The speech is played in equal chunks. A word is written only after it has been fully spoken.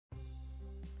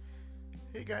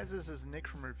Hey guys, this is Nick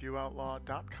from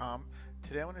ReviewOutlaw.com.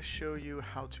 Today I want to show you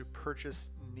how to purchase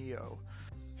Neo.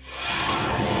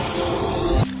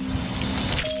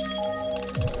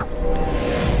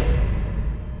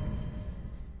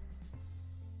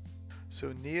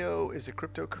 So Neo is a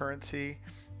cryptocurrency.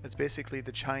 It's basically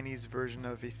the Chinese version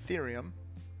of Ethereum.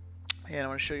 And I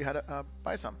want to show you how to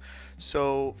buy some.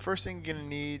 So first thing you're going to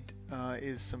need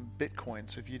is some Bitcoin.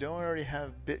 So if you don't already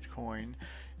have Bitcoin,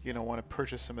 you're going to want to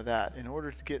purchase some of that. In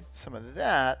order to get some of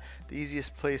that, the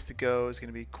easiest place to go is going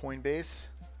to be Coinbase.com.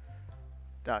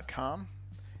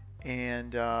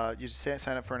 And you just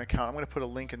sign up for an account. I'm going to put a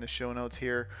link in the show notes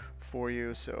here for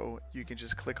you, so you can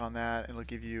just click on that, and it'll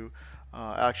give you,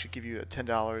 actually give you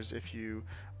 $10 if you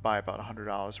buy about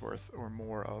 $100 worth or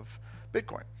more of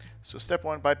Bitcoin. So step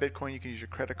one, buy Bitcoin. You can use your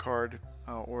credit card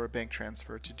or a bank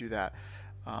transfer to do that.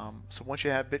 So once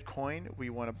you have Bitcoin, we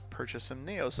want to purchase some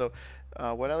Neo. So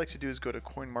what I like to do is go to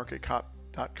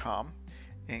coinmarketcap.com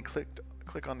and click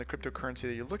on the cryptocurrency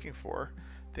that you're looking for,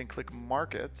 then click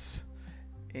markets.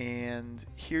 And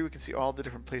here we can see all the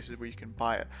different places where you can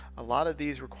buy it. A lot of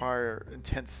these require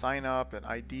intense sign up and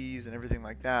IDs and everything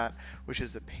like that, which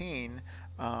is a pain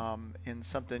and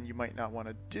something you might not want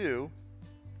to do.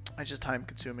 It's just time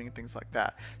consuming and things like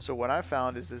that. So what I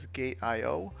found is this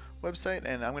Gate.io website,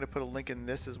 and I'm going to put a link in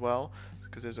this as well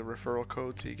because there's a referral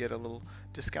code, so you get a little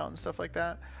discount and stuff like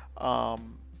that. I'll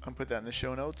put that in the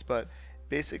show notes, but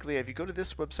basically if you go to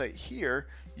this website here,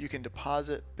 you can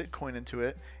deposit Bitcoin into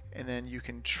it, and then you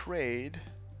can trade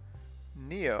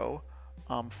Neo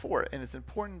for it. And it's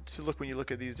important to look, when you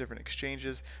look at these different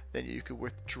exchanges, that you could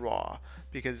withdraw,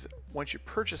 because once you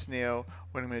purchase Neo,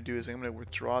 what I'm going to do is I'm going to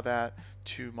withdraw that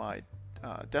to my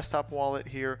desktop wallet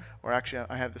here, or actually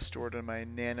I have this stored in my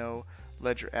Nano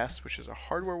Ledger S, which is a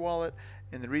hardware wallet.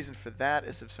 And the reason for that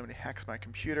is if somebody hacks my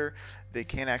computer, they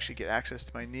can't actually get access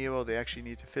to my Neo. They actually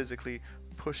need to physically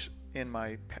push in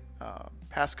my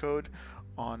passcode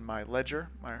on my ledger.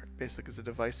 Basically is a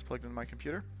device plugged into my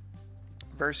computer.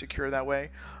 Very secure that way,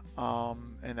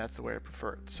 and that's the way I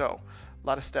prefer it. So a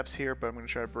lot of steps here, but I'm going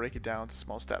to try to break it down to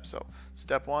small steps. So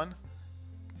step one,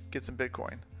 get some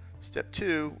Bitcoin. Step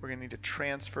two, we're going to need to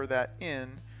transfer that in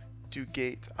to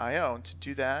Gate.io. And to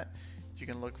do that, you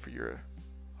can look for your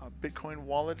Bitcoin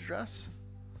wallet address.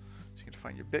 So you can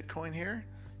find your Bitcoin here.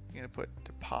 You're going to put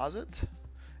deposit,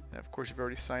 and of course you've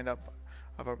already signed up.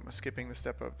 I'm skipping the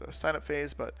step of the sign up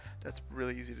phase, but that's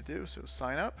really easy to do. So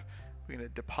sign up. We're going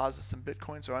to deposit some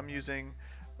Bitcoin. So I'm using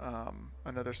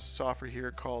another software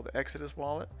here called Exodus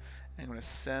Wallet, and I'm going to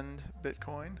send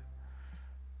Bitcoin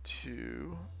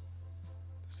to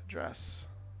this address.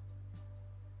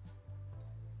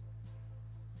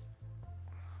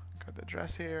 Got the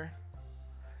address here.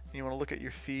 And you want to look at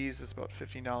your fees. It's about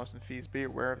 $15 in fees. Be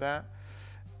aware of that.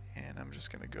 And I'm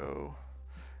just going to go.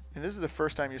 And this is the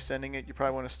first time you're sending it. You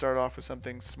probably want to start off with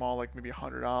something small, like maybe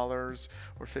 $100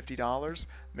 or $50.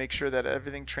 Make sure that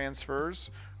everything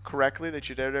transfers correctly, that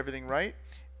you did everything right.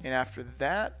 And after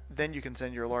that, then you can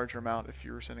send your larger amount if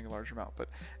you're sending a large amount. But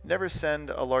never send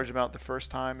a large amount the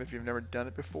first time if you've never done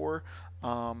it before,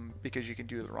 because you can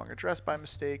do the wrong address by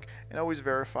mistake. And always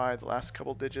verify the last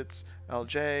couple digits,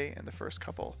 LJ, and the first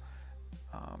couple,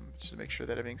 just to make sure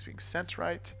that everything's being sent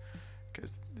right,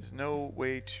 because there's no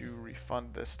way to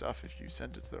refund this stuff if you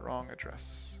send it to the wrong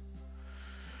address.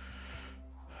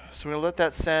 So we're going to let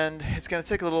that send. It's going to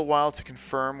take a little while to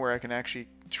confirm where I can actually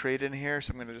trade in here,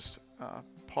 so I'm going to just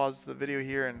pause the video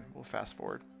here and we'll fast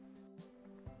forward.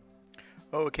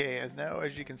 Okay, as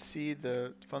you can see,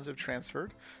 the funds have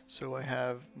transferred. So I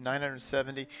have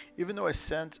 970. Even though I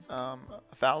sent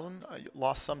 1,000, I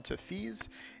lost some to fees,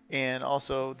 and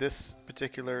also this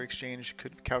particular exchange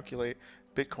could calculate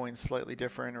Bitcoin slightly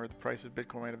different, or the price of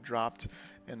Bitcoin might have dropped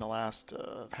in the last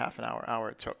half an hour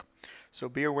it took. So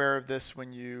be aware of this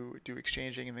when you do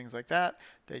exchanging and things like that,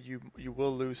 that you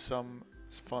will lose some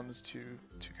funds to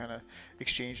kind of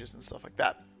exchanges and stuff like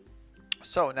that.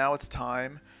 So now it's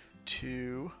time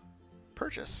to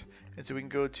purchase. And so we can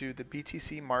go to the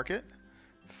BTC market,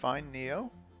 find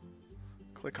Neo,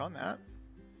 click on that.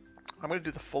 I'm going to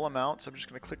do the full amount, so I'm just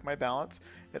going to click my balance.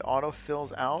 It auto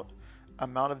fills out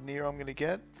amount of Neo I'm going to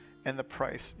get and the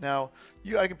price. Now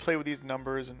I can play with these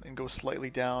numbers and go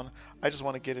slightly down. I just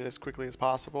want to get it as quickly as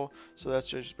possible, so that's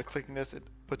just by clicking this, it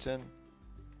puts in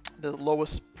the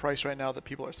lowest price right now that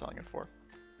people are selling it for.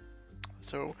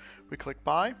 So we click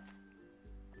buy.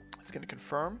 It's going to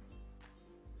confirm,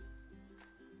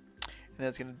 and then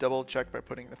it's going to double check by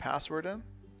putting the password in.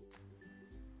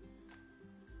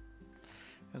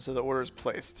 And so the order is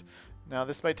placed. Now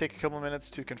this might take a couple of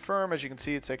minutes to confirm. As you can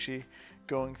see, it's actually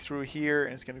going through here,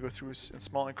 and it's going to go through in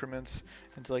small increments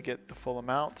until I get the full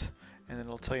amount, and then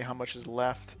it'll tell you how much is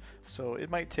left. So it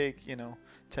might take,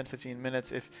 10-15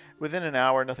 minutes. If within an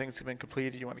hour nothing's been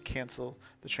completed, you want to cancel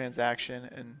the transaction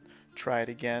and try it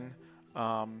again.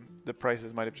 The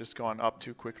prices might have just gone up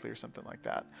too quickly or something like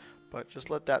that. But just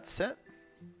let that sit.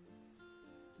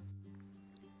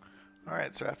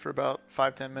 Alright, so after about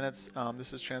 5-10 minutes,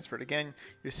 this is transferred again.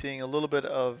 You're seeing a little bit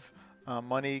of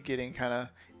money getting kind of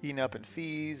eaten up in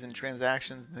fees and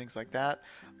transactions and things like that.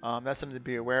 That's something to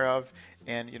be aware of.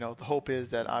 And the hope is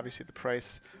that obviously the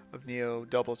price of NEO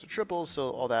doubles or triples, so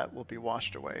all that will be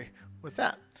washed away with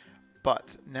that.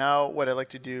 But now what I'd like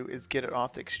to do is get it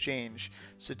off the exchange.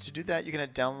 So to do that, you're going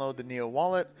to download the NEO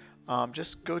wallet.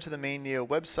 Just go to the main NEO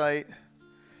website.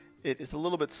 It is a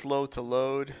little bit slow to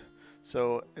load,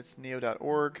 so it's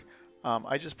neo.org. I'm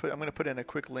going to put in a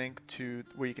quick link to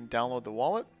where you can download the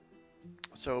wallet.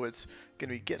 So it's going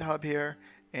to be GitHub here,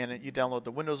 and you download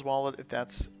the Windows wallet if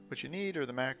that's what you need, or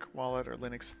the Mac wallet, or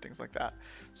Linux, things like that.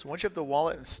 So once you have the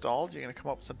wallet installed, you're going to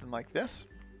come up with something like this.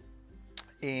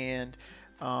 And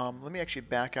let me actually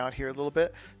back out here a little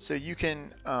bit. So you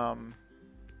can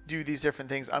do these different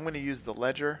things. I'm going to use the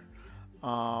ledger. So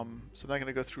I'm not going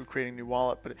to go through creating a new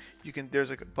wallet, but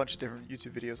there's a bunch of different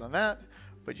YouTube videos on that.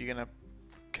 But you're going to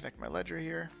connect my ledger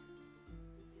here.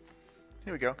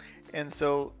 Here we go. And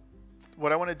so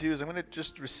what I want to do is I'm going to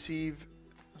just receive,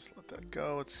 let's let that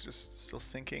go. It's just still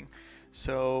syncing.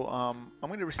 So I'm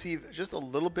going to receive just a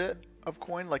little bit of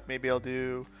coin, like maybe I'll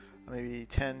do maybe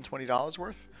 $10, $20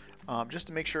 worth, just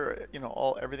to make sure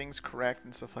everything's correct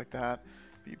and stuff like that.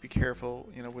 Be careful,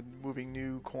 with moving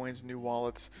new coins, new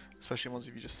wallets, especially ones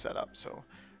that you just set up. So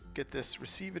get this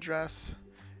receive address,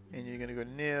 and you're going to go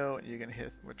to NEO, and you're going to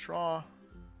hit withdraw.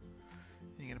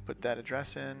 And you're going to put that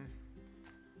address in.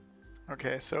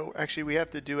 Okay, so actually we have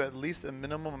to do at least a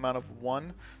minimum amount of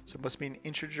 1, so it must be an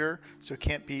integer, so it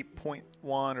can't be 0.1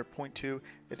 or 0.2,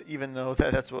 even though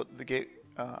that's what the gate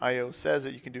IO says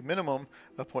that you can do minimum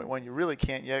of 0.1, you really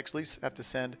can't. You actually have to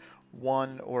send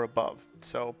 1 or above.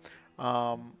 So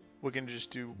we're going to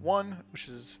just do 1, which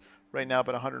is right now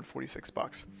about 146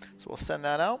 bucks. So we'll send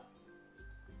that out,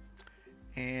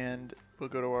 and we'll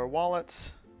go to our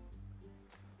wallets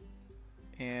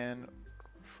and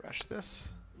refresh this.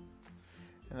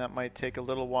 And that might take a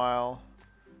little while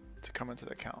to come into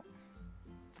the account.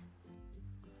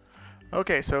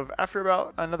 Okay, so after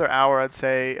about another hour, I'd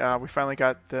say we finally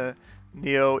got the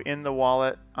NEO in the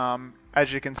wallet.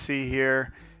 As you can see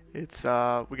here, it's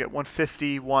we get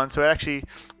 151, so it actually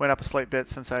went up a slight bit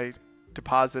since I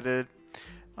deposited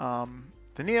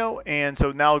the NEO, and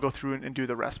so now I'll go through and do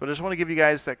the rest. But I just want to give you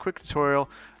guys that quick tutorial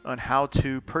on how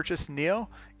to purchase NEO,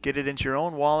 get it into your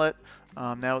own wallet.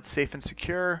 Now it's safe and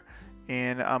secure,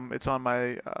 and it's on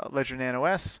my Ledger Nano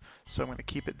S, so I'm going to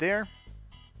keep it there.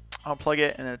 I'll plug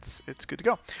it, and it's good to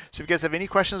go. So if you guys have any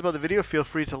questions about the video, feel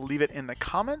free to leave it in the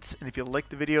comments, and if you like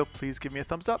the video, please give me a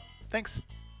thumbs up. Thanks.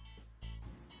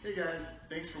 Hey guys,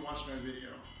 thanks for watching my video.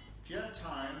 If you have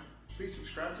time, please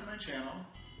subscribe to my channel,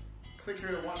 click here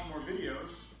to watch more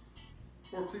videos,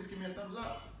 or please give me a thumbs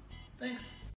up. Thanks.